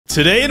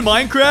Today in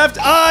Minecraft,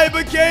 I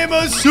became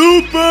a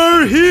superhero!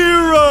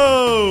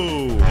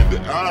 And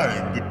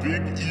I'm the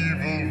big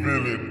evil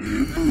villain.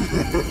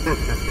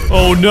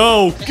 Oh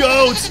no,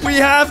 goats! We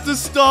have to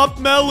stop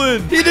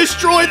Melon! He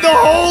destroyed the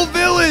whole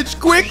village!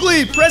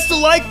 Quickly, press the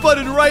like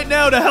button right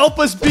now to help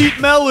us beat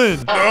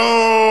Melon!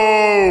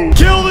 No!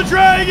 Kill the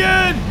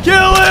dragon!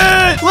 Kill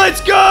it!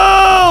 Let's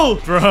go!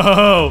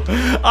 Bro,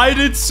 I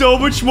did so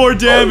much more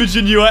damage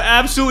than you. I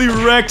absolutely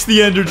wrecked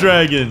the Ender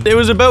Dragon. It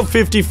was about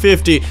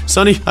 50-50.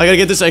 Sonny, I gotta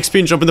get this XP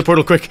and jump in the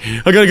portal quick.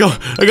 I gotta go.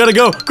 I gotta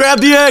go. Grab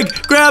the egg!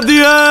 Grab the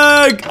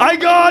egg! I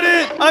got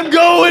it! I'm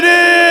going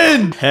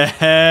in!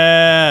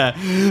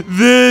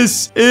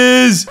 This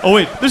is... Oh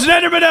wait, there's an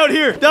Enderman out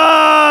here!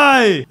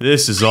 Die!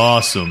 This is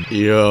awesome.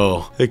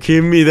 Yo,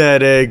 give me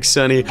that egg,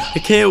 Sonny. I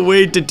can't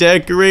wait to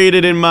decorate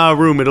it in my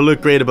room. It'll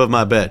look great above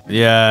my bed.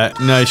 Yeah,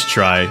 nice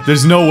try.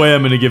 There's no way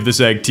I'm gonna give this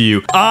egg to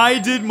you. I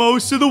did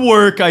most of the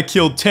work. I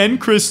killed 10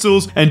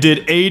 crystals and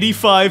did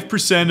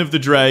 85% of the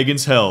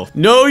dragon's health.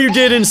 No, you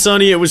didn't,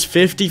 Sonny. It was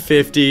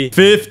 50-50.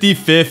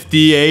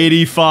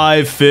 50-50,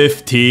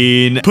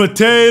 85-15.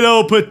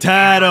 Potato,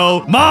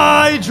 potato,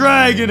 my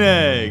dragon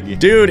egg.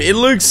 Dude, it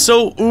looks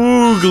so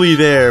oogly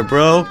there,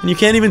 bro. And you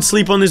can't even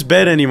sleep on this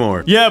bed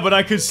anymore. Yeah, but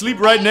I could sleep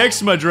right next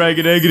to my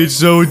dragon egg, and it's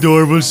so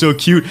adorable, so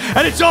cute,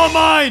 and it's all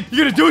mine. You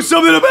gonna do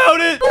something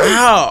about it?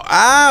 Ow,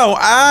 ow,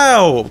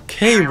 ow.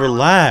 Okay,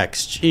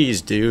 relax.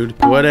 Jeez, dude.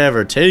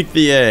 Whatever. Take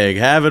the egg.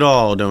 Have it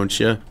all, don't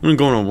you? I'm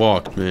going on a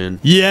walk, man.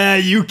 Yeah,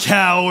 you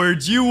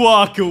cowards. You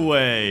walk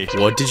away.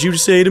 What did you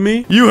say to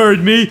me? You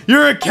heard me.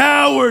 You're a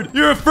coward.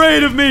 You're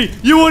afraid of me.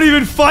 You won't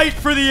even fight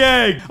for the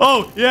egg.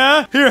 Oh,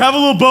 yeah? Here, have a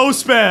little bow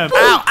spam.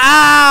 Ow,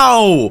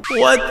 ow.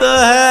 What the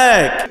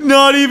heck?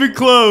 Not even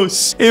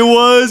close. It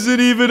wasn't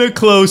even a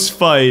close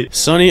fight.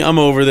 Sonny, I'm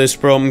over this,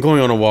 bro. I'm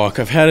going on a walk.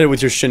 I've had it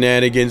with your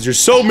shenanigans. You're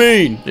so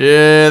mean.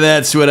 Yeah,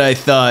 that's what I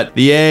thought.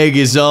 The egg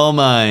is all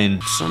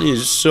mine. Sonny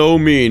is so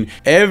mean.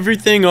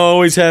 Everything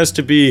always has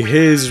to be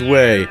his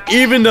way.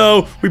 Even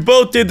though we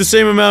both did the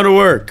same amount of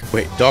work.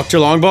 Wait, Dr.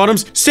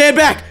 Longbottoms? Stand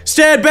back!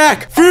 Stand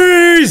back!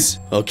 Freeze!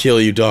 I'll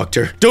kill you,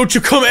 Doctor. Don't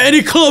you come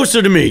any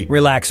closer to me!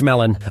 Relax,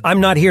 Melon.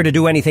 I'm not here to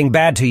do anything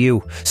bad to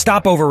you.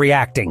 Stop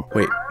overreacting.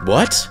 Wait,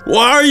 what?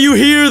 Why are you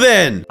here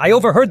then? I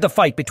overheard the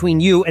fight between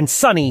you and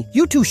Sonny.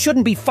 You two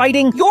shouldn't be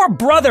fighting. You're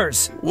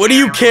brothers! What do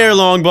you care,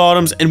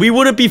 Longbottoms? And we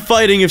wouldn't be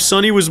fighting if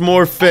Sonny was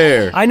more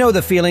fair. I know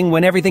the feeling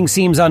when everything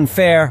seems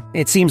unfair.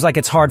 It seems like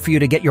it's hard for you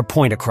to get your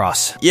point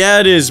across. Yeah,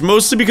 it is.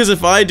 Mostly because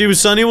if I do,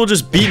 Sonny will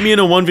just beat me in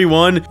a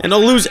 1v1, and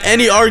I'll lose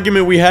any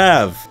argument we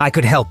have. I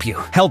could help you.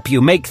 Help you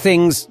make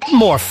things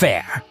more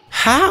fair.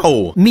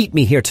 How? Meet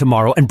me here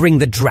tomorrow and bring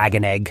the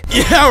dragon egg.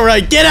 Yeah,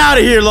 right. Get out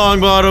of here,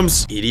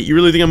 Longbottoms. Idiot, you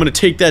really think I'm gonna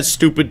take that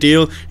stupid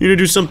deal? You're gonna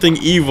do something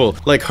evil,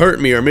 like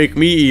hurt me or make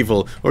me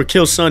evil, or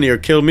kill Sonny or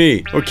kill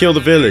me, or kill the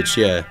village.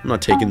 Yeah, I'm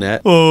not taking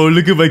that. Oh,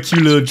 look at my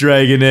cute little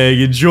dragon egg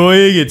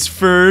enjoying its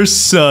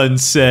first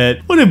sunset.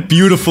 What a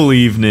beautiful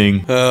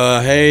evening.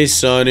 Hey,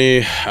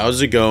 Sonny.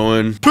 How's it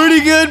going?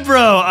 Pretty good,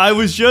 bro. I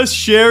was just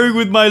sharing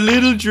with my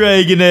little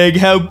dragon egg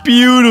how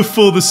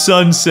beautiful the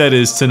sunset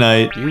is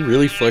tonight. Are you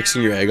really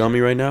flexing your egg on me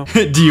right now?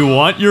 Do you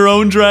want your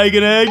own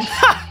dragon egg?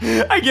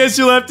 I guess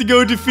you'll have to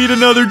go defeat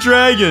another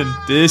dragon.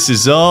 This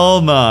is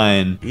all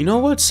mine. You know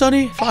what,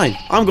 Sonny? Fine.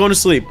 I'm going to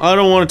sleep. I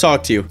don't want to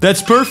talk to you.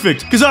 That's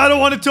perfect, because I don't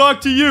want to talk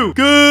to you.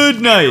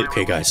 Good night.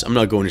 Okay, guys, I'm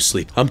not going to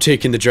sleep. I'm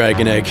taking the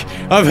dragon egg.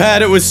 I've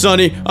had it with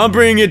Sonny. I'm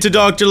bringing it to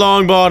Dr.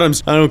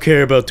 Longbottoms. I don't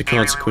care about the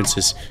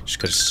consequences. Just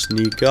gotta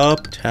sneak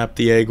up, tap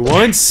the egg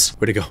once.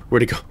 Where'd it go?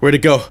 Where'd it go? Where'd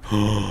it go?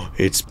 Oh,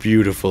 it's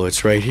beautiful.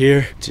 It's right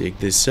here. Take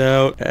this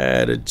out,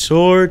 add a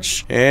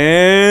torch,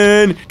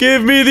 and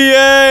give me the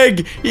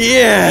egg.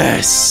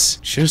 Yes.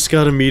 Just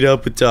gotta meet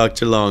up with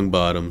Dr.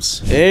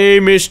 Longbottoms. Hey,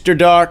 Mr.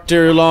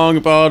 Dr.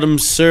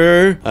 Longbottoms,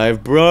 sir.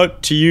 I've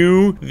brought to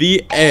you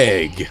the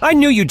egg. I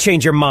knew you'd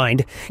change your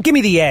mind. Give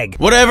me the egg.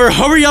 Whatever,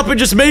 hurry up and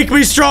just make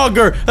me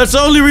stronger. That's the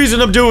only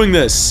reason I'm doing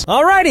this.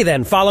 Alrighty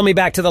then, follow me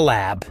back to the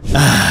lab.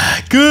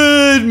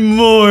 Good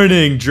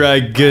morning,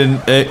 dragon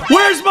egg.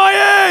 Where's my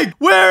egg?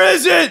 Where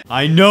is it?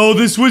 I know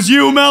this was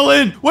you,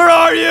 Melon. Where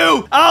are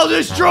you? I'll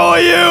destroy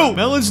you.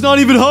 Melon's not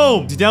even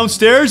home. Is he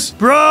downstairs?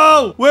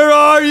 Bro, where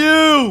are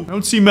you? I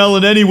don't see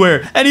Melon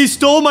anywhere. And he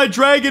stole my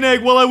dragon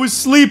egg while I was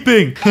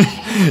sleeping.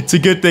 It's a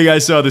good thing I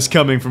saw this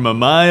coming from a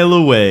mile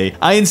away.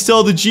 I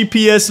installed the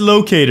GPS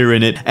locator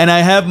in it, and I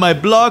have my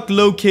block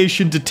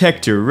location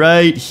detector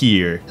right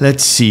here.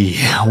 Let's see.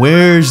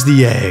 Where's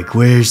the egg?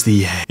 Where's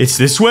the egg? It's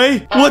this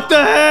way? What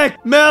the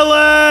heck?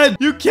 Melon!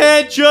 You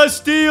can't just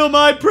steal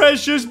my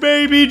precious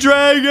baby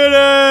dragon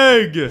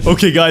egg!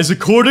 Okay, guys,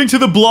 according to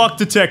the block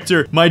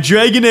detector, my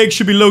dragon egg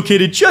should be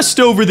located just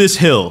over this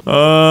hill.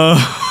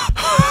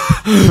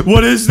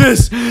 What is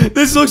this?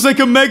 This looks like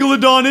a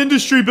Megalodon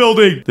industry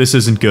building. This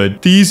isn't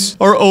good. These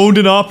are owned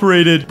and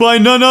operated by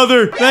none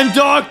other than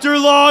Dr.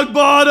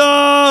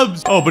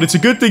 Longbottoms. Oh, but it's a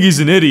good thing he's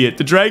an idiot.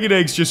 The dragon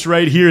egg's just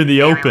right here in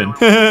the open.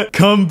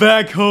 Come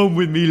back home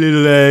with me,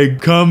 little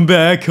egg. Come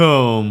back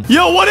home.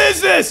 Yo, what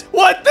is this?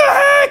 What the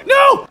heck?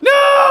 No,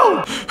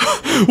 no.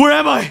 Where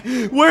am I?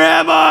 Where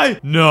am I?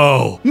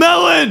 No.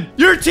 Melon,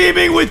 you're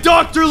teaming with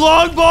Dr.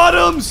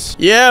 Longbottoms?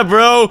 Yeah,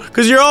 bro,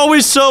 because you're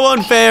always so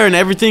unfair and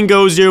everything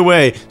goes your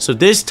way. So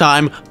this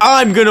time,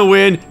 I'm gonna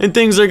win and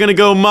things are gonna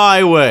go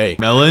my way.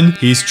 Melon,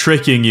 he's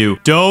tricking you.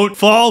 Don't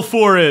fall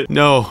for it.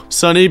 No,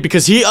 Sonny,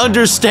 because he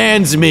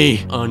understands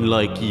me,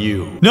 unlike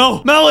you.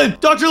 No, Melon,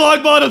 Dr.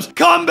 Longbottoms,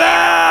 come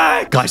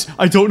back! Guys,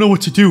 I don't know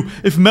what to do.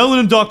 If Melon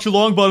and Dr.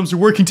 Longbottoms are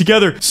working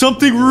together,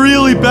 something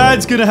really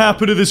bad's gonna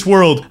happen to this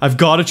world. I've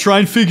got to try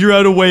and figure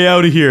out a way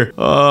out of here.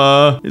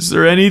 Is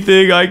there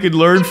anything I could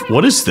learn?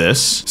 What is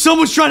this?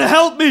 Someone's trying to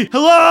help me!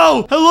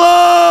 Hello!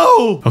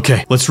 Hello!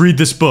 Okay, let's read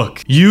this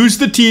book. Use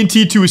the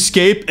TNT to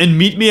escape and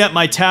meet me at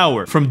my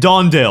tower. From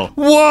Dondale.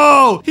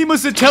 Whoa! He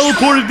must have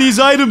teleported these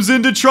items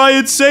in to try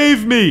and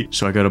save me.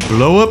 So I gotta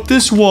blow up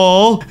this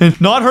wall and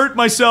not hurt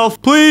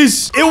myself.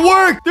 Please! It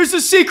worked! There's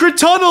a secret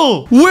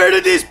tunnel! Where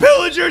did these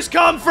pillagers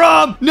come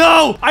from?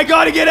 No! I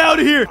gotta get out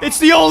of here! It's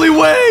the only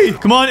way!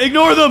 Come on,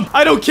 ignore them!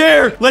 I don't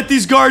care! Let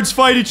these guards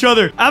fight each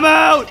other! I'm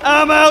out!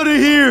 I'm out of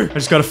here! I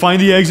just gotta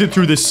find the exit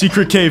through this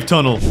secret cave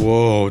tunnel.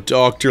 Whoa,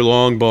 Dr.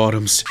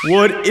 Longbottoms.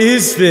 What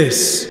is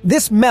this?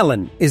 This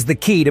melon is the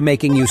key to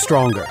making you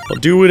stronger. I'll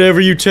do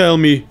whatever you tell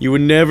me. You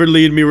would never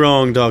lead me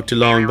wrong, Dr.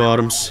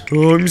 Longbottoms.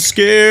 Oh, I'm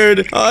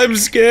scared. I'm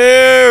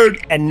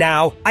scared. And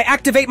now, I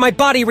activate my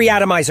body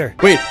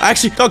reatomizer. Wait,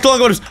 actually, Dr.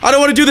 Longbottoms, I don't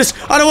want to do this.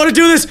 I don't want to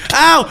do this.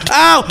 Ow,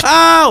 ow,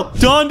 ow.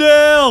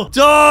 Dondale!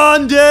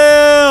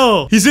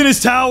 Dondale! He's in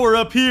his tower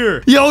up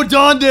here. Yo,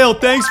 Dondale,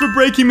 thanks for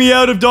breaking me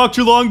out of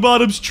Dr.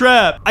 Longbottom's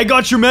trap. I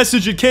got your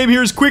message and came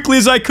here as quickly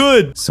as I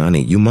could.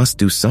 Sonny, you must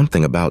do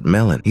something about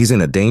Melon. He's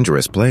in a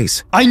dangerous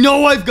place. I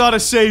know I've got to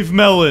save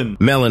Melon.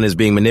 Melon is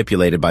being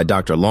manipulated by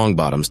Dr.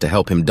 Longbottoms to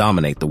help him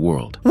dominate the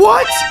world.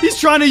 What? He's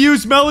trying to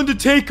use Melon to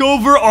take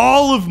over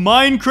all of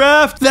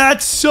Minecraft?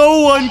 That's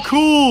so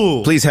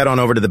uncool. Please head on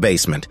over to the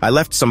basement. I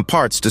left some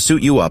parts to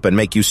suit you up and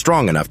make you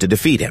strong enough to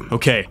defeat him.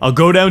 Okay, I'll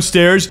go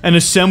downstairs and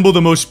assemble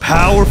the most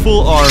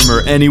powerful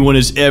armor anyone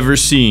has ever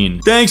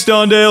seen. Thanks,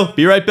 Dondale.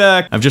 Be right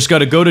back. I've just got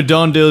to go to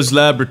Dondale's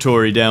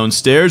laboratory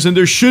downstairs and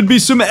there should be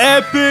some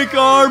epic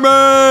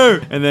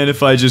armor. And then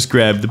if I just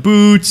grab the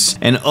boots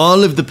and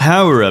all of the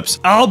power-ups,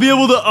 I'll be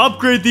able to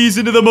upgrade these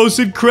into the most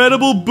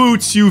incredible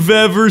boots you've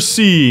ever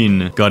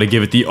seen. Gotta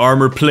give it the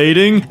armor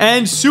plating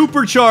and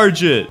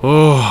supercharge it.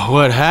 Oh,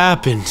 what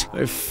happened?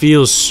 I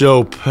feel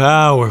so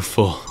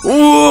powerful.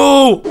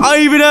 Whoa! I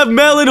even have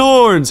melon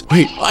horns!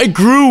 Wait, I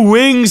grew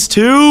wings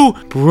too?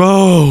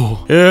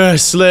 Bro.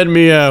 Yes, let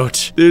me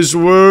out. This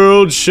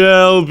world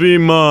shall be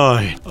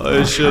mine.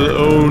 I shall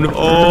own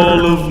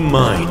all of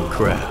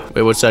Minecraft.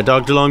 Wait, what's that,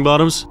 Dr.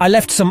 Longbottoms? I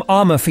left some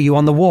armor for you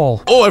on the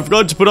wall. Oh, I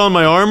forgot to put on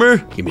my armor?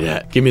 Give me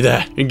that. Give me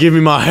that. And give me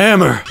my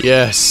hammer.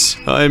 Yes,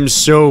 I'm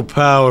so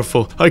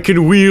powerful. I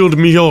can wield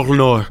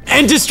Mjolnir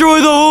and destroy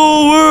the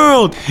whole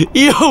world.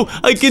 Yo,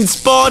 I can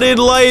spawn in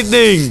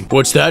lightning.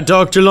 What's that,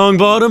 Dr.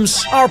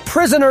 Longbottoms? Our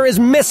prisoner is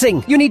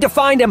missing. You need to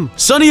find him.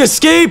 Sonny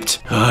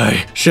escaped.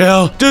 I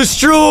shall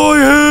destroy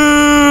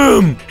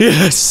him.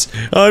 Yes,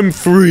 I'm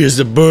free as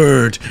a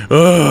bird.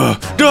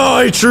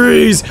 Die,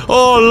 trees.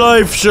 All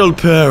life shall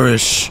perish.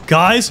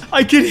 Guys,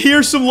 I can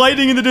hear some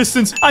lightning in the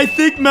distance. I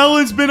think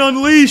Melon's been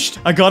unleashed.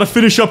 I gotta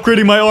finish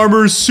upgrading my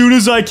armor as soon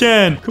as I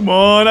can. Come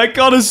on, I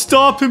gotta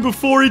stop him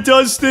before he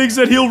does things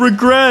that he'll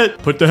regret.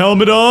 Put the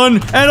helmet on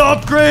and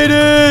upgrade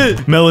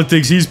it. Melon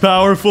thinks he's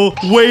powerful.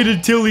 Wait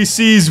until he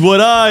sees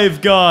what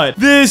I've got.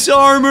 This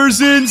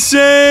armor's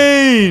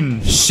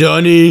insane.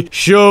 Sonny,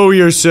 show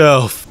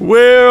yourself.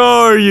 Where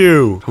are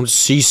you? Don't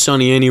see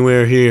Sonny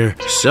anywhere here.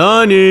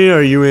 Sonny,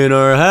 are you in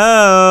our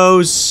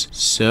house?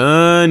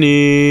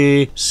 Sonny.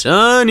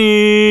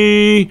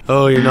 Sonny.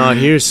 Oh, you're not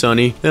here,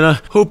 Sonny. Then I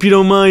hope you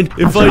don't mind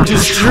if I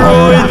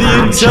destroy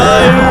the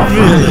entire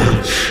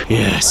village.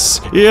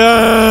 Yes.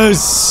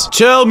 Yes.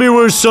 Tell me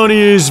where Sonny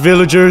is,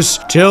 villagers.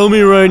 Tell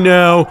me right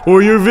now,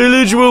 or your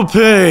village will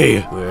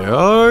pay. Where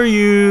are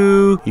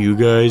you? You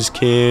guys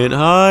can't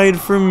hide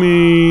from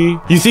me.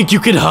 You think you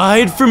can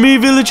hide from me,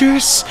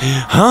 villagers?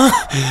 Huh?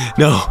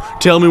 No.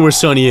 Tell me where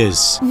Sonny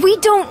is. We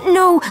don't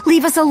know.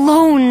 Leave us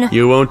alone.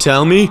 You won't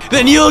tell me?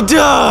 Then you'll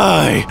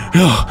die.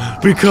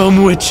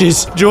 Become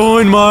witches.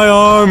 Join my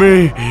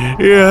army.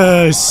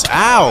 Yes.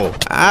 Ow!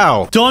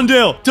 Ow!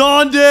 Dondale!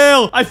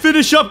 Dondale! I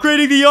finished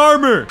upgrading the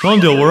armor.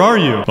 Dondale, where are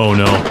you? Oh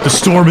no, the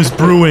storm is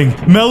brewing.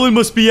 Melon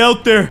must be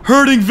out there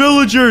hurting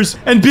villagers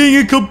and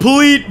being a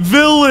complete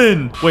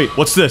villain. Wait,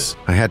 what's this?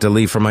 I had to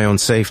leave for my own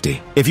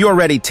safety. If you're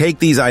ready, take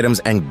these items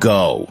and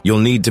go. You'll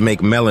need to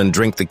make Melon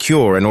drink the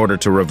cure in order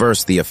to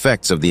reverse the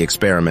effects of the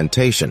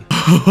experimentation.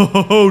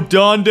 Oh,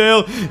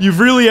 Dondale, you've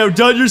really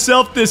outdone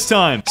yourself this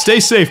time. Stay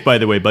safe, by the way.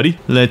 the way, buddy?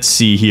 Let's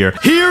see here.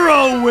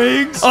 Hero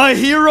wings, a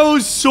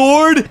hero's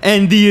sword,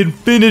 and the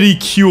infinity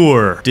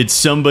cure. Did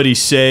somebody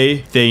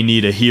say they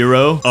need a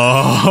hero?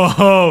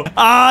 Oh,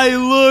 I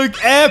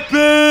look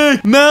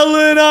epic.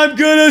 Melon, I'm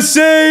gonna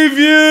save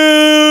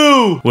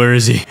you. Where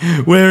is he?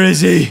 Where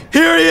is he?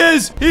 Here he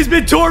is. He's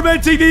been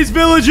tormenting these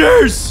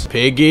villagers.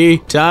 Piggy,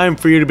 time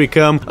for you to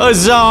become a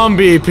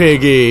zombie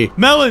piggy.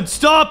 Melon,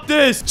 stop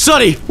this.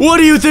 Sonny, what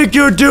do you think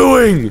you're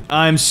doing?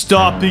 I'm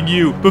stopping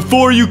you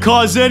before you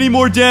cause any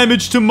more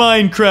damage to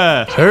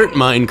Minecraft. Hurt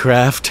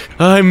Minecraft.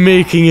 I'm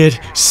making it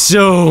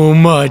so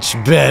much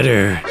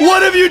better.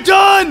 What have you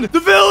done? The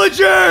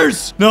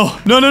villagers! No,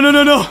 no, no, no,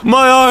 no, no.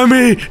 My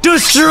army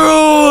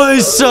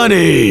destroys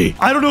Sonny.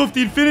 I don't know if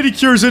the infinity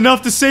cure is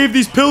enough to save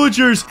these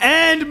pillagers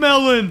and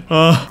Melon.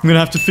 I'm gonna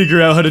have to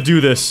figure out how to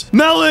do this.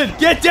 Melon,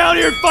 get down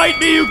here and fight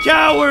me, you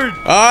coward!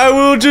 I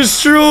will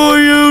destroy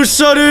you,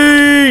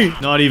 Sonny.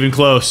 Not even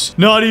close.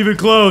 Not even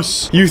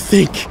close. You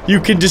think you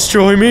can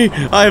destroy me?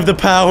 I have the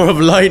power of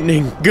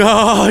lightning,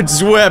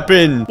 God's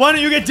weapon. Why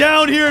don't you get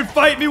down here and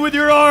fight me with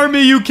your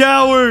army, you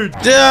coward?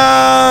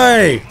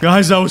 Die!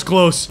 Guys, that was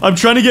close. I'm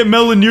trying to get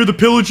Melon near the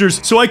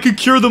pillagers so I could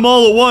cure them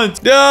all at once.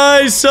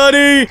 Die,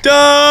 Sonny!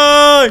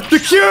 Die! The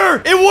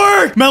cure! It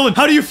worked! Melon,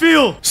 how do you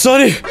feel?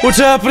 Sonny, what's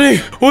happening?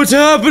 What's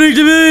happening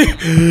to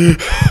me?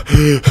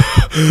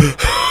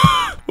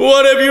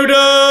 What have you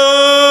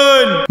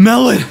done?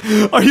 Melon,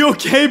 are you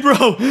okay,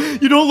 bro?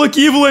 You don't look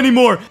evil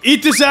anymore.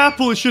 Eat this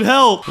apple, it should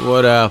help.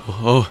 What apple?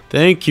 Oh,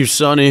 thank you,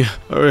 Sonny.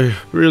 I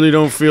really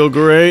don't feel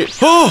great.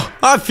 Oh,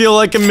 I feel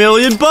like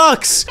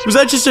 $1,000,000. Was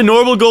that just a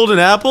normal golden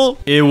apple?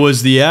 It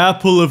was the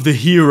apple of the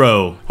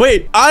hero.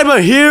 Wait, I'm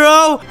a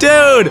hero?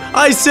 Dude,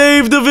 I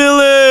saved the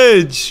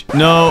village.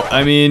 No,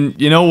 I mean,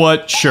 you know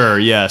what? Sure,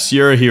 yes,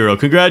 you're a hero.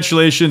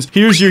 Congratulations.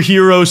 Here's your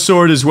hero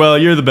sword as well.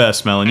 You're the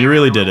best, Melon. You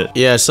really did it.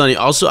 Yeah, Sonny.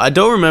 Also, I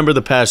don't remember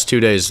the past 2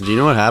 days. Do you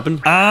know what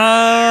happened?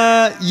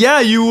 Yeah,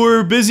 you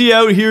were busy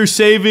out here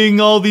saving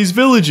all these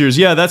villagers.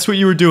 Yeah, that's what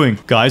you were doing.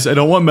 Guys, I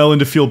don't want Melon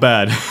to feel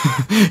bad.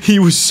 He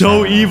was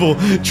so evil,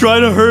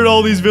 trying to hurt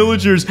all these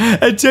villagers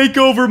and take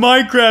over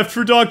Minecraft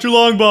for Dr.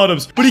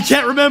 Longbottoms. But he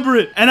can't remember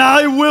it, and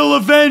I will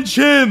avenge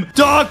him.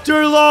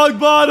 Dr.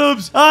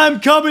 Longbottoms, I'm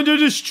coming to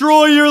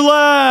destroy your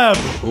lab.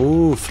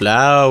 Ooh,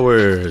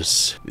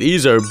 flowers.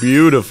 These are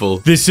beautiful.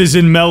 This is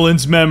in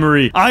Melon's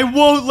memory. I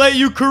won't let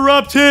you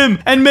corrupt him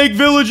and make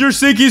villagers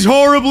think he's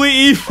horribly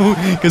evil.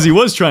 Because he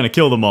was trying to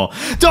kill them all.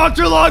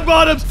 Dr.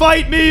 Longbottoms,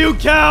 fight me, you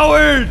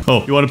coward!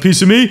 Oh, you want a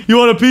piece of me? You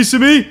want a piece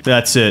of me?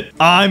 That's it.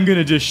 I'm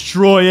gonna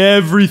destroy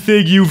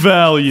everything you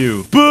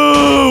value.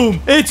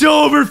 Boom! It's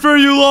over for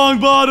you,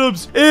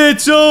 Longbottoms!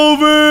 It's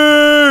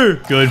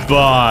over!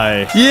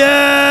 Goodbye.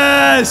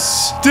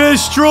 Yes!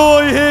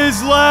 Destroy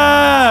his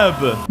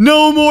lab!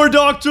 No more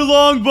Dr.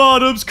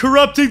 Longbottoms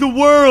corrupting the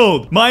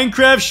world!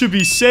 Minecraft should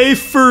be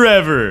safe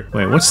forever.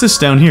 Wait, what's this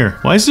down here?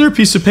 Why is there a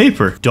piece of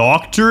paper?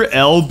 Dr.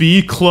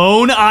 LB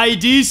clone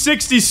ID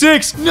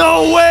 66.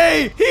 No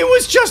way! He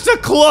was just a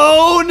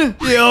clone?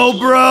 Yo,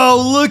 bro,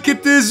 look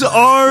at this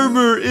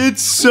armor.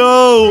 It's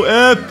so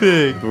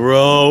epic.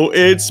 Bro,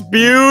 it's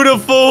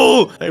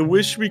beautiful. I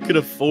wish we could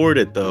afford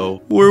it,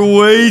 though. We're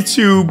way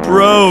too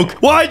broke.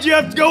 Why'd you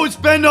have to go and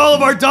spend all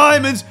of our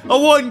diamonds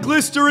on one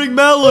glistering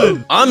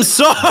melon? I'm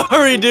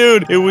sorry,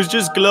 dude. It was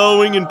just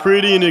glowing and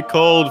pretty and it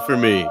called for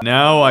me.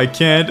 Now I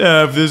can't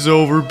have this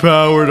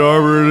overpowered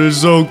armor. It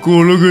is so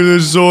cool. Look at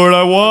this sword.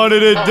 I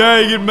wanted it.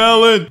 Dang it,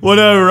 Melon.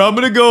 Whatever. I'm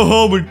gonna go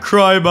home and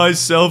cry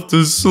myself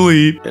to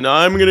sleep. And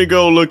I'm gonna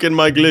go look at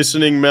my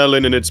glistening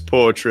melon in its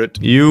portrait.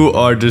 You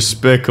are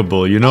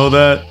despicable. You know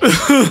that?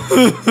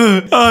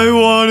 I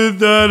wanted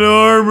that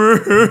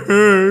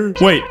armor.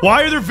 Wait,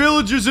 why are there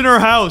villagers in our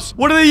house?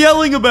 What are they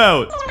yelling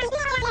about?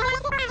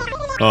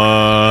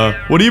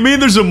 What do you mean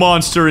there's a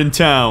monster in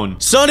town?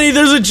 Sonny,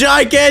 there's a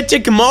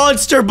gigantic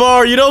monster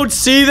bar. You don't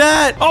see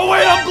that? Oh,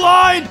 wait, I'm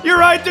blind. You're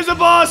right, there's a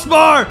boss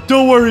bar.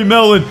 Don't worry,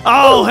 Melon.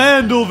 I'll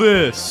handle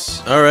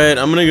this. All right,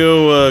 I'm gonna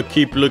go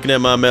keep looking at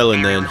my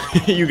melon then.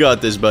 You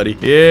got this, buddy.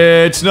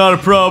 Yeah, it's not a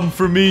problem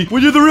for me.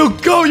 When you're the real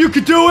GOAT, you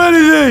can do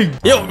anything.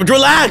 Yo,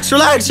 relax,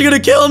 relax. You're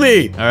gonna kill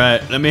me. All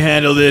right, let me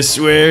handle this.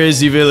 Where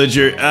is the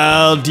villager?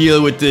 I'll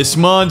deal with this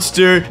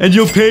monster, and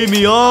you'll pay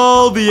me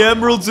all the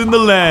emeralds in the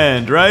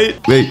land, right?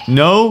 Wait,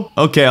 no?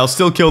 Okay, I'll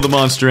still kill the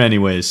monster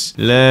anyways.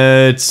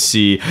 Let's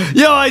see.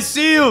 Yo, I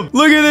see him!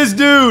 Look at this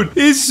dude!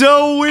 He's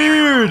so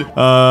weird!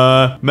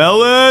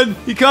 Melon?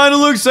 He kind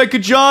of looks like a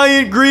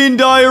giant green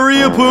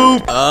diarrhea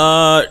poop.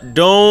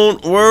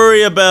 Don't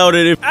worry about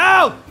it.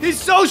 Ow!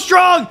 He's so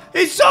strong!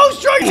 He's so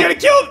strong! He's gonna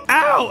kill him!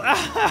 Ow!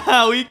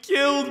 Ow! He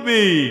killed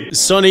me!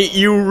 Sonny,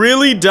 you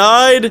really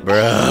died?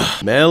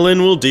 Bruh.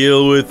 Melon will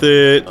deal with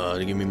it.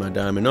 Give me my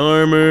diamond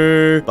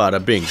armor.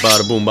 Bada bing,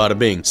 bada boom, bada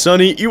bing.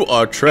 Sonny, you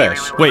are trash.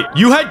 Wait,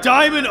 you had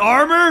diamond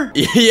armor?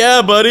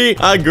 Yeah, buddy.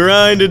 I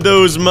grinded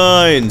those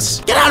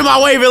mines. Get out of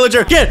my way,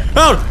 villager. Get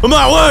out of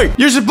my way.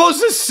 You're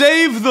supposed to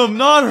save them,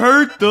 not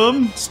hurt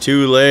them. It's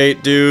too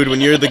late, dude.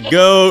 When you're the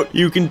GOAT,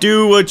 you can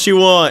do what you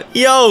want.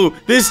 Yo,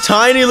 this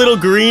tiny little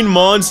green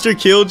monster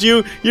killed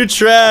you. You're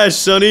trash,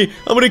 Sonny.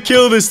 I'm gonna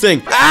kill this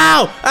thing.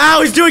 Ow!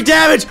 Ow! He's doing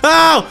damage!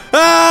 Ow!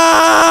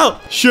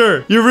 Ow!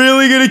 Sure, you're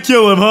really gonna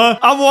kill him, huh?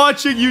 I'm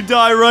watching you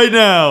die right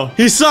now.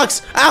 He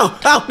sucks! Ow!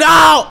 Ow!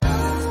 No!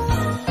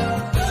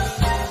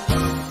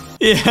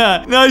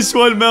 Yeah, nice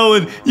one,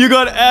 Melon. You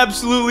got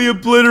absolutely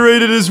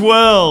obliterated as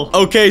well.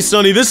 Okay,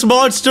 Sonny, this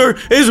monster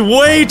is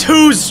way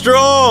too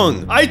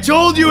strong. I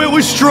told you it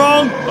was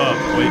strong.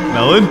 Wait,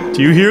 Melon,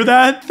 do you hear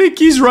that? I think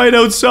he's right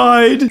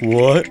outside.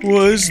 What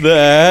was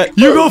that?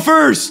 You go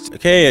first.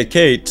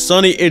 Okay,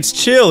 Sonny, it's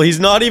chill. He's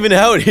not even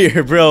out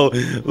here, bro.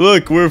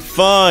 Look, we're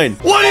fine.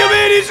 What do you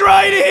mean he's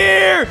right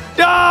here?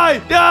 Die!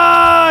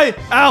 Die!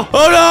 Ow!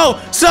 Oh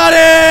no!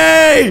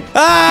 Sonny!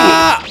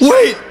 Ah!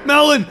 Wait,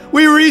 Melon,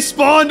 we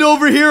respawned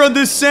over here on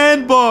this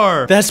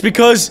sandbar. That's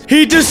because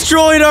he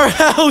destroyed our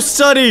house,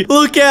 Sonny.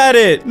 Look at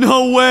it.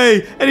 No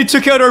way. And he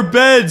took out our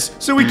beds,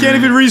 so we can't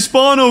even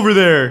respawn over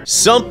there.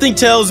 Something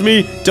tells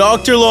me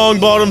Dr.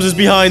 Longbottoms is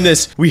behind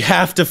this. We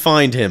have to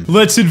find him.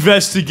 Let's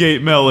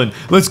investigate, Melon.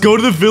 Let's go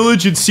to the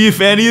village and see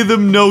if any of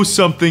them know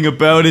something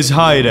about his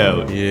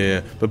hideout.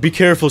 Yeah, but be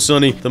careful,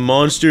 Sonny. The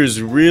monster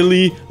is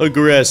really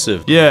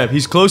aggressive. Yeah,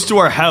 he's close to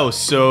our house,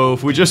 so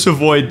if we just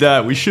avoid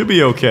that, we should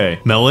be okay.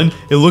 Melon,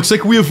 it looks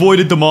like we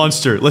avoided the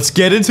monster. Let's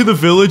get into the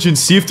village and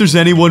see if there's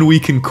anyone we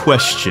can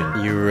question.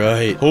 You're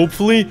right.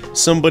 Hopefully,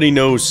 somebody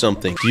knows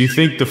something. Do you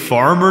think the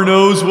farmer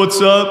knows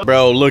what's up?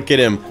 Bro, look at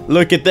him.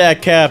 Look at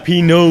that cap.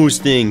 He knows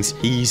things.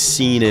 He's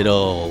seen it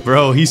all.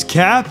 Bro, he's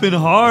capping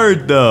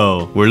hard,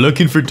 though. We're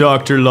looking for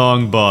Dr.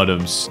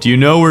 Longbottoms. Do you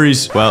know where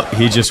he's... Well,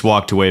 he just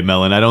walked away,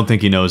 Melon. I don't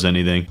think he knows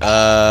anything.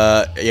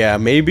 Yeah,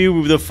 maybe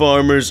the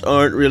farmers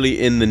aren't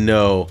really in the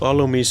know.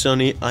 Follow me,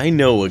 Sonny. I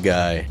know a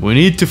guy. We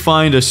need to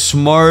find a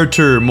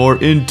smarter, more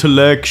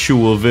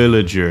intellectual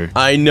villager.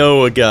 I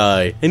know a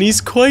guy, and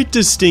he's quite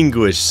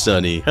distinguished,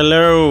 Sonny.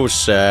 Hello,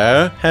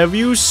 sir. Have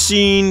you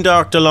seen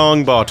Dr.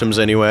 Longbottoms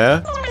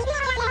anywhere?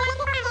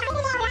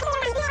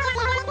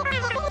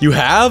 You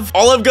have?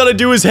 All I've got to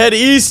do is head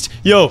east?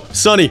 Yo,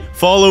 Sonny,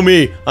 follow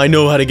me. I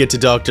know how to get to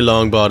Dr.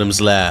 Longbottom's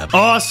lab.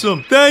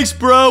 Awesome. Thanks,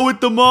 bro, with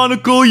the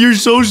monocle. You're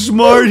so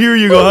smart. Here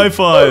you go. High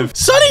five.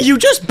 Sonny, you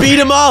just beat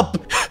him up.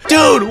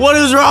 Dude, what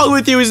is wrong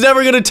with you? He's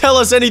never going to tell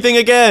us anything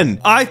again.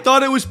 I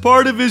thought it was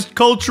part of his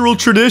cultural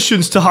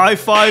traditions to high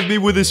five me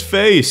with his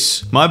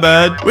face. My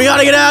bad. We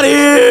gotta get out of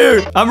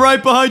here. I'm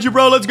right behind you,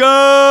 bro. Let's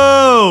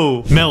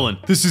go. Melon,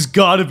 this has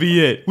got to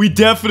be it. We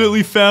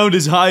definitely found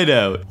his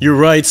hideout. You're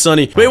right,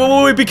 Sonny.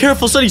 Wait, be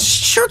careful, Sonny.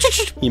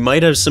 He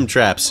might have some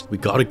traps. We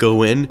gotta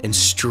go in and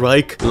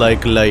strike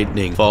like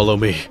lightning. Follow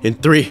me. In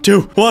 3,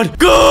 2, 1,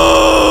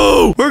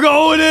 go! We're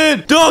going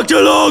in. Dr.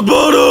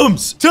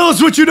 Longbottoms! Tell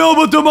us what you know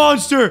about the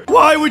monster.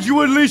 Why would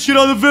you unleash it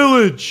on the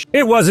village?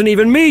 It wasn't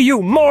even me,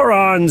 you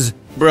morons!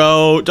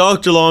 Bro,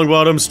 Dr.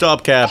 Longbottom,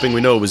 stop capping.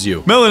 We know it was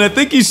you. Melon, I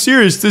think he's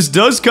serious. This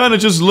does kind of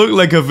just look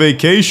like a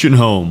vacation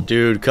home.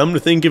 Dude, come to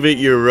think of it,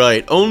 you're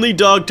right. Only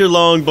Dr.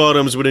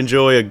 Longbottoms would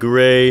enjoy a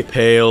gray,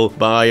 pale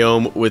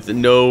biome with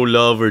no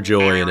love or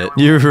joy in it.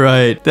 You're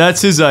right.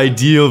 That's his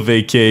ideal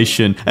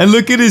vacation. And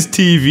look at his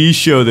TV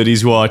show that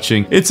he's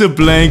watching. It's a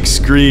blank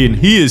screen.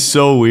 He is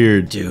so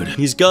weird. Dude,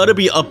 he's gotta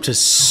be up to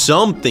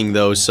something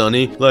though,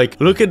 Sonny. Like,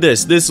 look at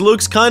this. This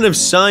looks kind of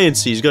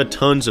sciencey. He's got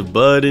tons of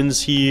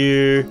buttons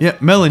here. Yeah,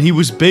 Melon, he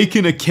was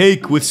baking a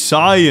cake with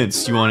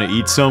science. You want to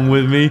eat some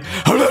with me?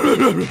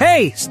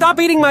 Hey, stop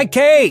eating my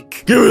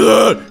cake! Give me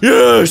that!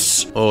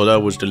 Yes! Oh,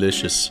 that was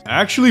delicious.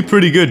 Actually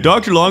pretty good.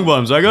 Dr.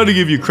 Longbottoms, I gotta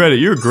give you credit.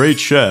 You're a great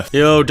chef.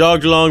 Yo,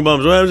 Dr.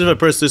 Longbottoms, what happens if I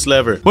press this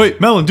lever?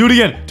 Wait, Melon, do it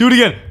again. Do it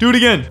again. Do it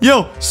again.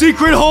 Yo,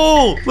 secret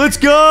hole! Let's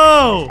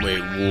go!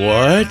 Wait,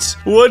 what?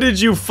 What did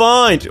you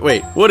find?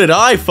 Wait, what did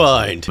I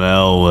find?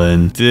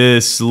 Melon,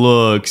 this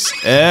looks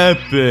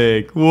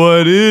epic.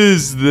 What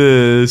is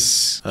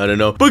this? I don't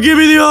know. But give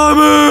me the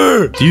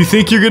armor! Do you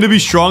think you're gonna be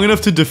strong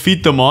enough to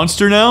defeat the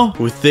monster now?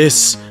 With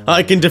this,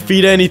 I can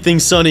defeat anything,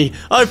 Sonny.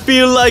 I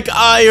feel like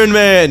Iron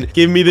Man.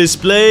 Give me this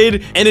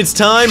blade, and it's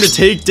time to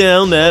take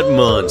down that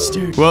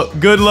monster. Well,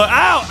 good luck.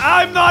 Ow!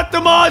 I'm not the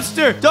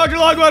monster! Dr.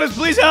 Longbottoms,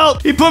 please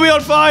help! He put me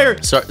on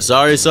fire!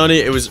 Sorry, Sonny.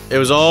 It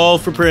was all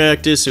for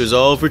practice. It was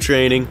all for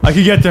training. I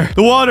can get there.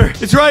 The water!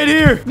 It's right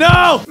here!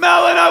 No!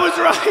 Melon, I was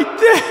right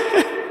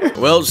there!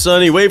 Well,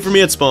 Sonny, wait for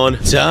me at spawn.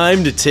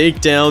 Time to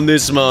take down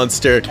this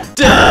monster.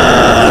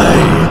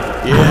 Die!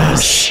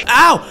 Yes.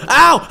 Ow!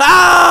 Ow!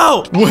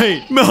 Ow!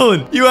 Wait,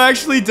 Melon, you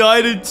actually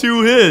died in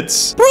 2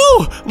 hits.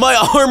 Bro,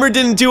 my armor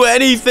didn't do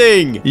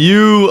anything.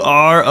 You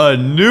are a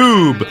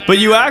noob. But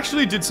you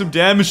actually did some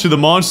damage to the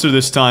monster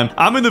this time.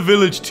 I'm in the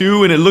village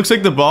too, and it looks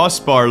like the boss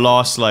bar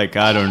lost like,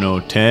 I don't know,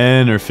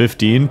 10 or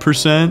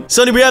 15%.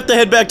 Sonny, we have to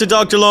head back to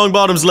Dr.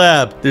 Longbottom's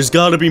lab. There's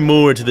gotta be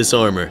more to this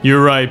armor.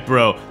 You're right,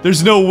 bro.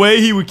 There's no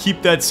way he would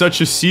keep that such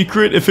a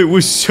secret if it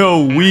was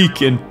so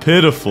weak and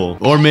pitiful.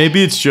 Or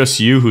maybe it's just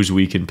you who's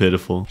weak and pitiful.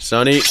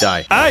 Sonny,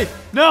 die. Hey,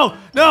 no,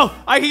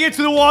 I can get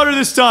to the water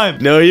this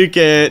time. No, you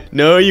can't.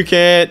 No, you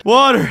can't.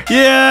 Water.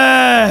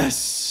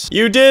 Yes.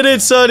 You did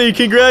it, Sonny.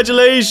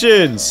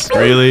 Congratulations.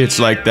 Really? It's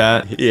like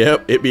that?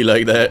 Yep, it be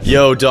like that.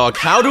 Yo, Doc,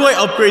 how do I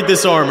upgrade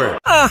this armor?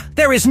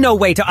 There is no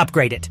way to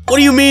upgrade it. What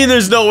do you mean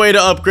there's no way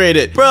to upgrade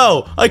it?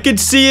 Bro, I can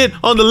see it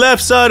on the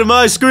left side of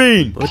my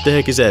screen. What the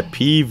heck is that?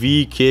 P,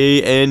 V,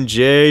 K, N,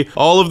 J.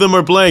 All of them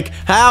are blank.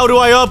 How do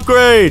I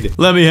upgrade?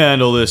 Let me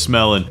handle this,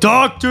 Melon.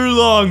 Dr.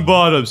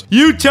 Longbottoms,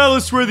 you tell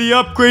us where the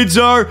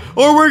upgrades are,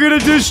 or we're gonna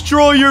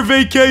destroy your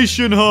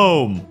vacation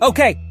home.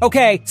 Okay.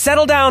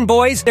 Settle down,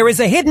 boys. There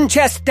is a hidden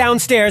chest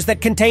downstairs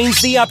that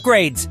contains the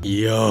upgrades.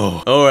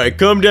 Yo. Alright,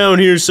 come down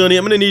here, Sonny.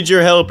 I'm gonna need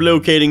your help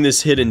locating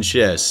this hidden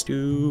chest.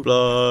 2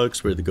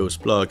 blocks. Where the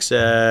ghost block's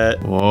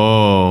at?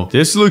 Whoa.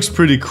 This looks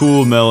pretty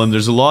cool, Melon.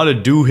 There's a lot of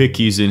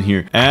doohickeys in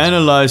here.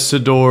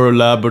 Analyzador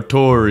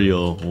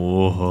Laboratorial.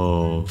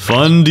 Whoa.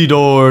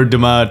 Fundidor de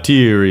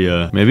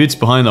Materia. Maybe it's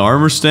behind the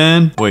armor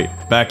stand? Wait,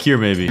 back here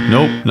maybe.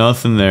 Nope,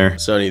 nothing there.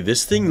 Sonny,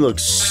 this thing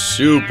looks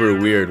super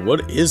weird.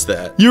 What is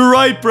that? You're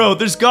right, bro.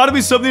 There's gotta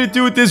be something to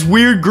do with this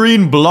weird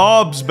green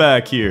blobs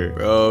back here.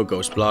 Bro,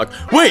 ghost block.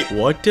 Wait,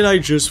 what did I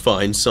just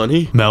find,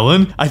 Sonny?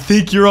 Melon, I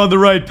think you're on the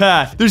right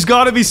path. There's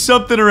gotta be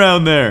something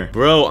around there.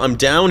 Bro, I'm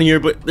down here,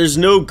 but there's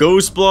no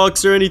ghost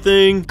blocks or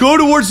anything. Go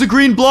towards the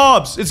green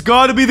blobs. It's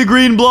gotta be the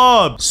green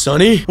blobs.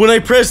 Sonny, when I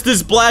pressed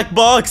this black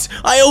box,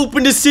 I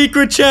opened a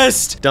secret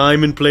chest.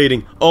 Diamond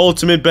plating,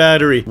 ultimate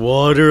battery,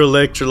 water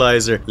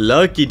electrolyzer,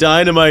 lucky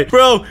dynamite.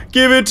 Bro,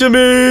 give it to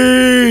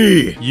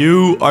me.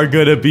 You are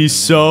gonna be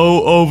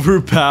so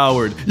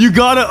overpowered. You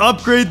gotta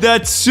upgrade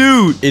that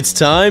suit. It's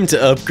time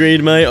to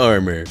upgrade my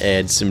armor.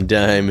 Add some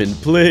diamond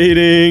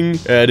plating,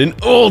 add an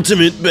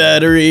ultimate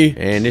battery,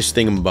 and this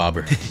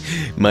thingamabobber.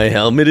 My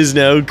helmet is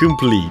now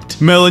complete.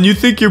 Melon, you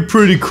think you're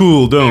pretty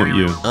cool, don't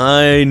you?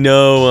 I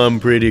know I'm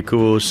pretty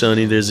cool,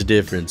 Sonny. There's a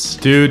difference.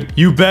 Dude,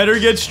 you better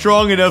get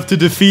strong enough to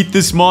defeat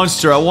this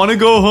monster. I want to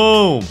go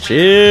home.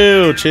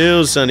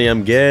 Chill, Sonny.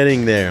 I'm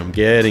getting there.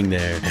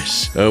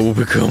 Yes, I will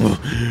become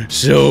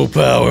so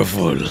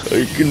powerful.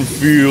 I can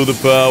feel the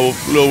power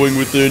flowing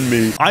within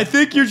me. I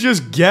think you're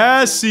just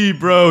gassy,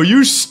 bro.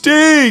 You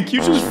stink.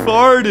 You just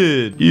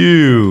farted.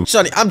 You.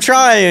 Sonny, I'm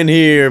trying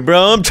here,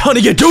 bro. I'm trying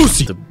to get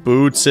juicy. The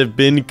boots have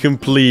been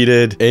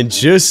completed. And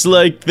just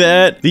like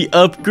that, the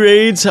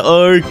upgrades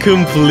are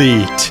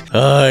complete.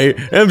 I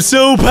am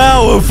so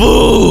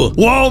powerful.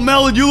 Whoa,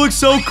 Melon, you look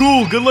so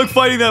cool. Good luck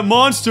fighting that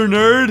monster,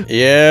 nerd.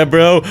 Yeah,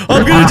 bro.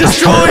 I'm gonna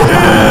destroy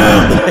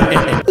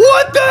him.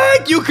 What the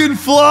heck? You can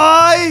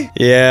fly?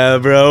 Yeah,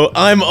 bro.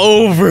 I'm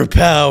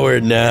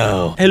overpowered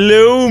now.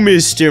 Hello,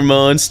 Mr.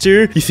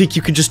 Monster. You think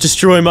you can just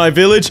destroy my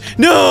village?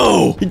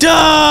 No!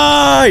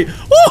 Die!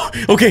 Oh!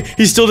 Okay,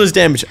 he still does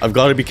damage. I've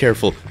got to be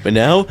careful. But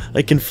now,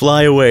 I can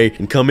fly away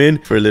and come in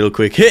for a little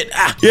quick hit.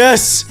 Ah!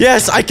 Yes!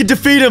 Yes! I can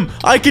defeat him!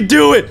 I can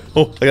do it!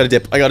 Oh, I got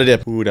a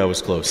dip. Ooh, that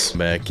was close.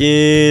 Back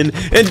in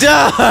and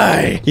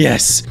die!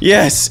 Yes!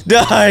 Yes!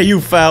 Die,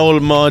 you foul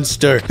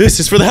monster! This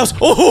is for the house.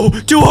 Oh!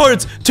 2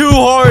 hearts! 2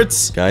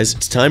 hearts! Guys,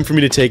 it's time for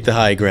me to take the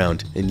high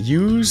ground and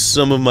use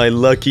some of my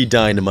lucky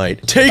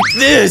dynamite. Take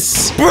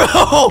this! Bro!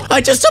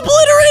 I just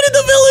obliterated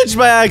the village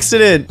by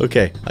accident!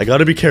 Okay, I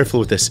gotta be careful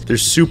with this. They're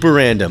super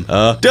random.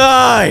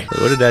 Die!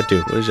 What did that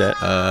do? What is that?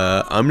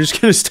 I'm just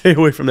gonna stay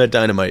away from that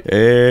dynamite.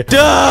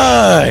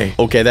 Die!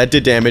 Okay, that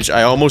did damage.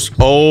 I almost...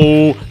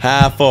 Oh,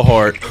 half a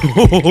heart.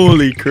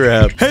 Holy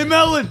crap. Hey,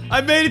 Melon,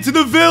 I made it to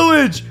the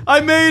village.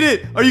 I made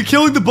it. Are you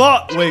killing the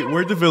bot? Wait,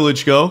 where'd the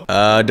village go?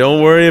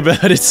 Don't worry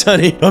about it,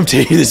 Sonny. I'm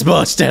taking this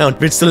boss down.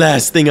 It's the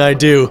last thing I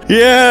do.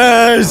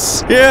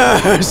 Yes!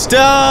 Yes!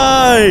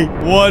 Die!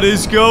 What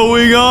is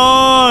going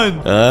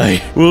on?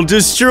 I will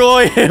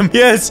destroy him.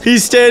 Yes, he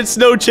stands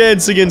no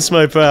chance against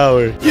my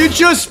power. You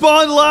just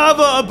spawned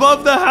lava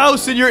above the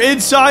house and you're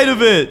inside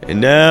of it.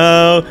 And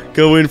now,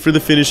 go in for the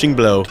finishing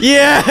blow.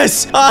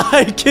 Yes!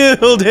 I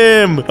killed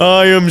him!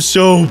 I am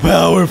so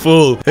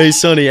powerful. Hey,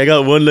 Sonny, I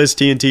got 1 less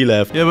TNT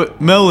left. Yeah,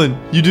 but Melon,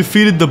 you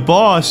defeated the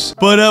boss.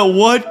 But at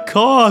what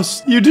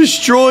cost? You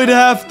destroyed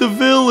half the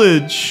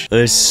village.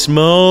 A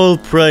small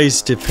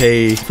price to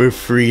pay for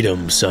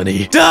freedom,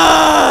 Sonny.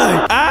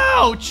 Die!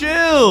 Ow,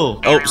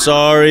 chill. Oh,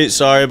 sorry.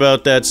 Sorry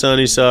about that,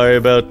 Sonny. Sorry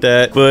about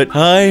that. But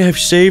I have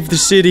saved the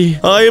city.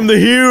 I am the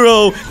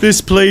hero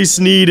this place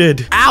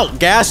needed. Ow,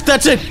 gas.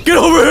 That's it. Get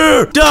over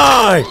here.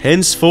 Die!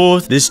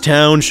 Henceforth, this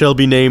town shall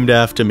be named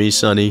after me,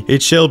 Sonny.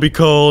 It shall be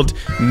called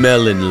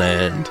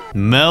Melonland.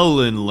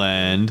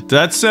 Melonland?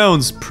 That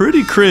sounds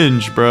pretty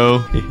cringe,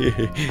 bro.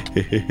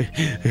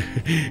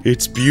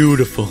 It's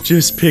beautiful.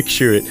 Just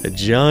picture it. A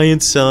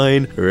giant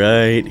sign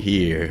right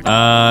here.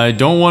 I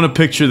don't want to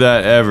picture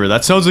that ever.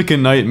 That sounds like a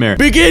nightmare.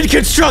 Begin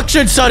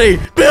construction, Sonny!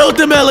 Build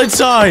the melon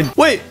sign!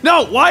 Wait,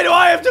 no, why do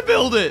I have to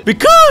build it?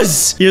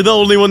 Because you're the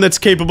only one that's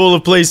capable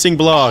of placing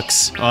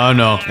blocks. Oh,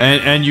 no.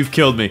 And you've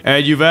killed me.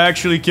 And you've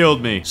actually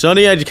killed me.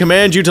 Sonny, I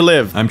command you to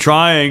live. I'm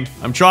trying.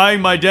 I'm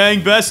trying my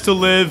dang best to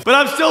live, but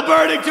I'm still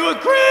burning to a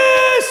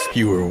crisp!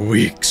 You are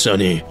weak,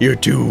 Sonny. You're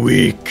too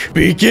weak.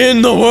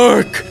 Begin the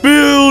work.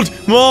 Build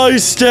my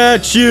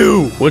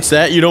statue. What's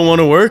that? You don't want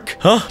to work?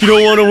 Huh? You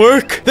don't want to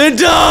work? Then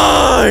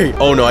die!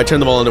 Oh no, I turned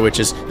them all into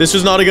witches. This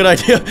was not a good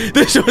idea.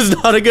 This was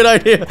not a good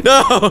idea.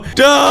 No!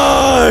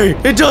 Die!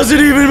 It doesn't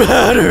even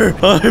matter.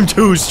 I'm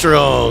too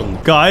strong.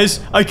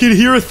 Guys, I can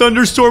hear a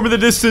thunderstorm in the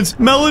distance.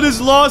 Melon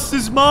has lost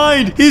his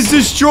mind. He's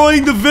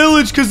destroying the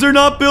village because they're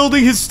not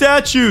building his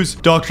statues.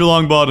 Dr.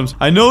 Longbottoms,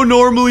 I know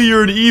normally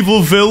you're an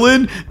evil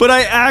villain, but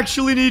I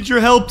actually need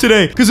your help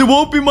today because it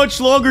won't be much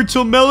longer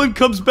till Melon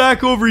comes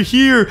back over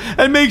here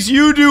and makes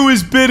you do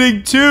his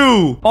bidding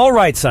too. All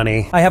right,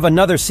 Sonny. I have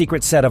another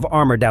secret set of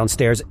armor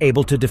downstairs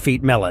able to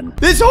defeat Melon.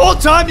 This whole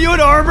time you had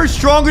armor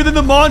stronger than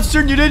the monster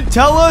and you didn't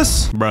tell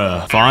us?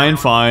 Bruh. Fine,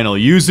 fine. I'll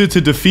use it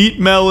to defeat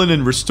Melon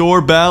and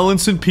restore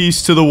balance and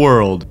peace to the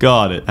world.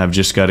 Got it. I've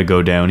just got to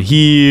go down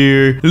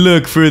here.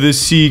 Look for the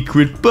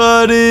secret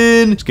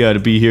button. It's got to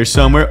be here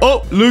somewhere.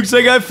 Oh, looks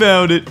like I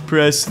found it.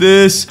 Press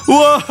this.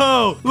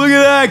 Whoa! Look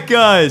at that,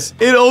 guys.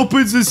 It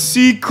opens a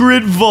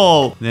secret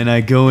vault. Then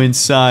I go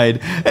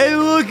inside and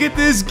look at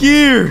this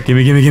gear.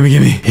 Gimme, gimme, gimme,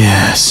 gimme.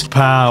 Yes.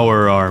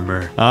 Power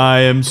armor. I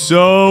am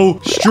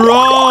so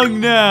strong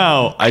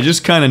now. I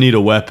just kind of need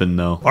a weapon,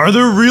 though. Are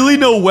there really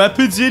no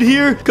weapons in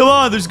here? Come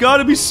on, there's got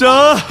to be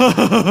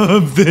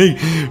something.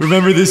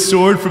 Remember this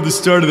sword from the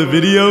start of the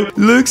video?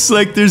 Looks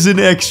like there's an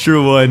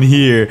extra one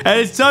here. And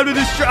it's time to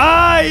destroy.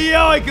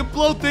 Yo, I can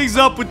blow things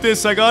up with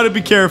this. I gotta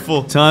be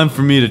careful. Time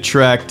for me to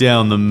track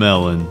down the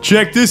Melon.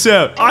 Check this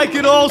out. I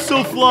can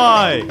also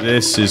fly.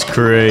 This is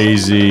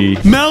crazy.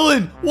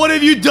 Melon, what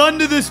have you done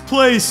to this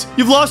place?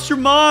 You've lost your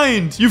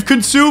mind. You've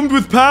consumed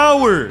with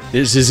power.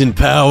 This isn't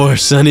power,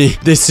 Sonny.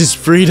 This is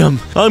freedom.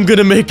 I'm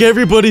gonna make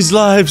everybody's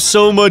lives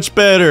so much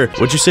better.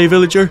 What'd you say,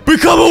 villager?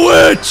 Become a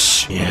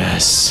witch!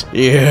 Yes.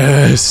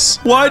 Yes.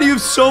 Why do you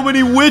have so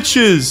many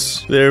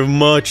witches? They're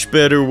much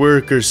better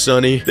workers,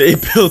 Sonny. They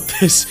built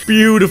this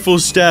beautiful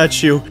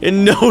statue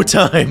in no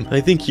time.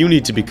 I think you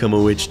need to become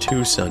a witch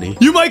too, Sonny.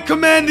 You might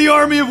command the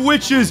army of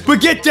witches,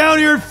 but get down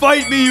here and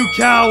fight me, you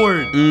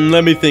coward.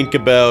 Let me think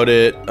about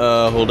it.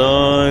 Hold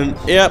on.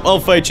 Yep, I'll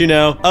fight you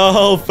now.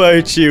 I'll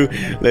fight you.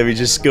 Let me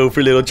just go for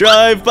a little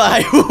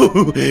drive-by.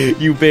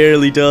 You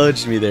barely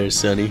dodged me there,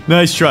 Sonny.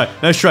 Nice try.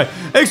 Nice try.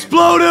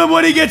 Explode him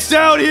when he gets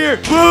down here.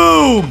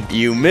 Boom.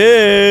 You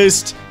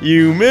missed.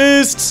 You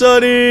missed,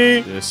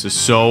 Sonny. This is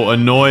so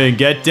annoying.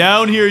 Get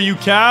down here, you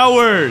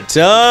coward.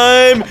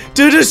 Time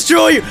to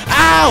destroy you.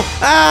 Ow!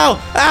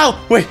 Ow!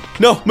 Ow! Wait,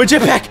 no, my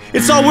jetpack.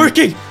 It's not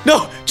working.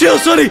 No, chill,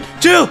 Sonny.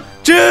 Chill.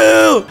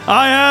 Chill!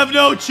 I have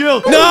no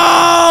chill.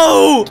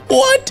 No!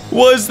 What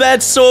was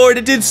that sword?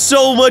 It did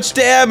so much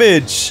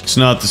damage. It's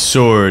not the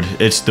sword.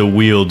 It's the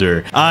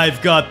wielder.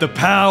 I've got the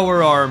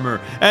power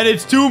armor, and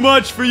it's too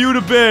much for you to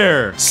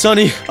bear.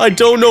 Sonny, I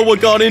don't know what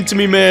got into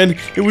me, man.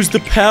 It was the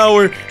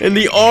power and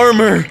the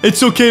armor.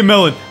 It's okay,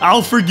 Melon.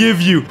 I'll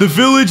forgive you. The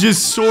village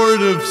is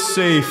sort of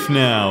safe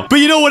now. But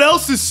you know what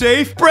else is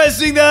safe?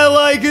 Pressing that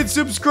like and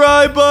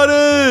subscribe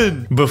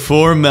button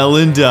before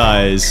Melon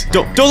dies.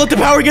 Don't let the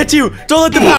power get to you. Don't let the power.